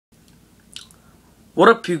What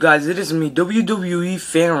up, you guys? It is me, WWE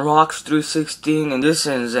Fan Rocks 316, and this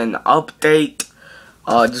is an update.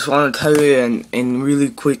 Just want to tell you in really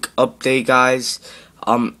quick update, guys.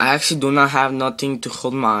 I actually do not have nothing to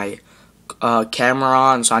hold my camera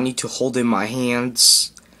on, so I need to hold it in my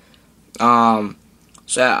hands. So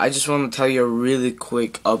I just want to tell you a really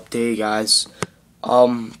quick update, guys.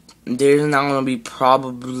 There's not gonna be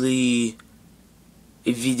probably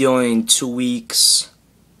a video in 2 weeks.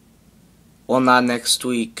 Well, not next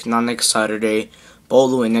week, not next Saturday, but all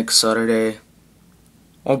the way next Saturday.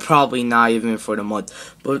 Or probably not even for the month.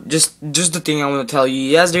 But just the thing I want to tell you,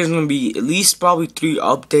 yes, there's going to be at least probably 3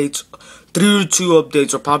 updates. 3 or 2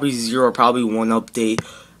 updates, or probably 0, or probably 1 update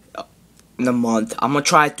in a month. I'm going to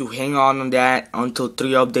try to hang on that until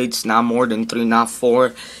 3 updates, not more than 3, not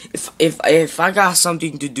 4. If I got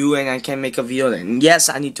something to do and I can't make a video, then yes,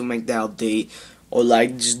 I need to make that update. Or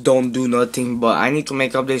like just don't do nothing, but I need to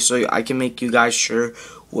make updates so I can make you guys sure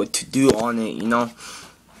what to do on it, you know.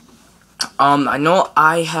 I know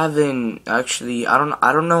I haven't actually. I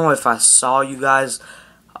don't know if I saw you guys.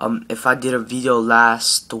 If I did a video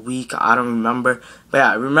last week, I don't remember. But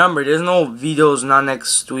yeah, remember, there's no videos not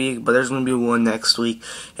next week, but there's gonna be one next week.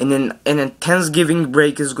 And then Thanksgiving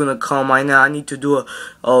break is gonna come. I know I need to do a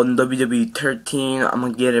WWE 13. I'm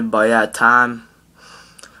gonna get it by that time.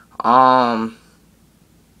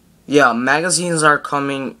 Yeah, magazines are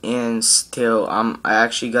coming in still. I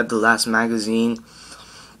actually got the last magazine.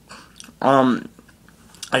 I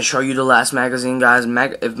show you the last magazine, guys.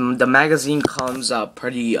 If the magazine comes out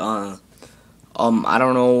pretty, I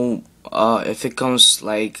don't know, if it comes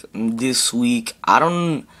like this week. I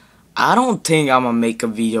don't think I'm gonna make a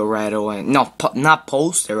video right away. No, not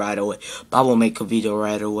post it right away, but I will make a video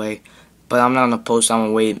right away. But I'm not gonna post. I'm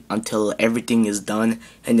gonna wait until everything is done,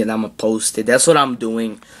 and then I'm gonna post it. That's what I'm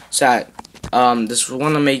doing. So, just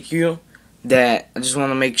wanna make you that. I just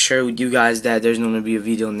wanna make sure with you guys that there's gonna be a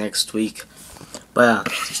video next week. But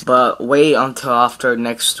wait until after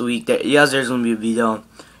next week. Yes, there's gonna be a video,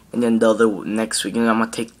 and then the other next week. And I'm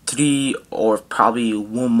gonna take 3 or probably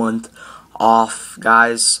 1 month off,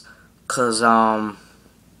 guys, cause I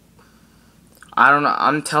don't know.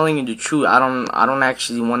 I'm telling you the truth. I don't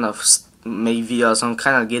actually wanna make videos. I'm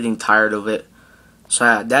kind of getting tired of it. So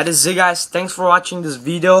yeah, that is it, guys. Thanks for watching this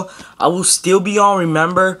video. I will still be on.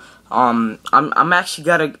 Remember, I'm actually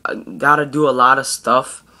gotta do a lot of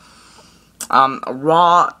stuff.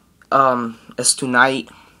 Raw is tonight.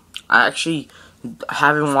 I actually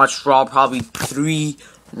haven't watched Raw, probably 3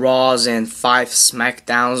 Raws and 5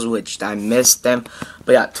 SmackDowns, which I missed them.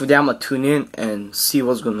 But yeah, today I'm gonna tune in and see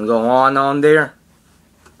what's gonna go on there.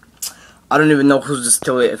 I don't even know who's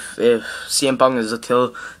still, if CM Punk is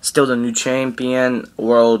still the new champion,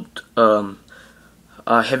 world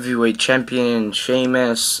heavyweight champion,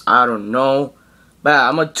 Sheamus. I don't know, but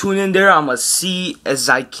I'm gonna tune in there. I'm gonna see as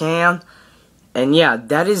I can, and yeah,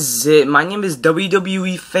 that is it. My name is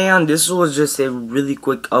WWE Fan. This was just a really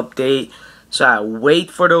quick update. So I wait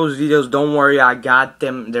for those videos. Don't worry, I got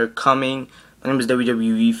them. They're coming. My name is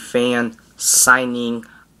WWE Fan. Signing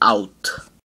out.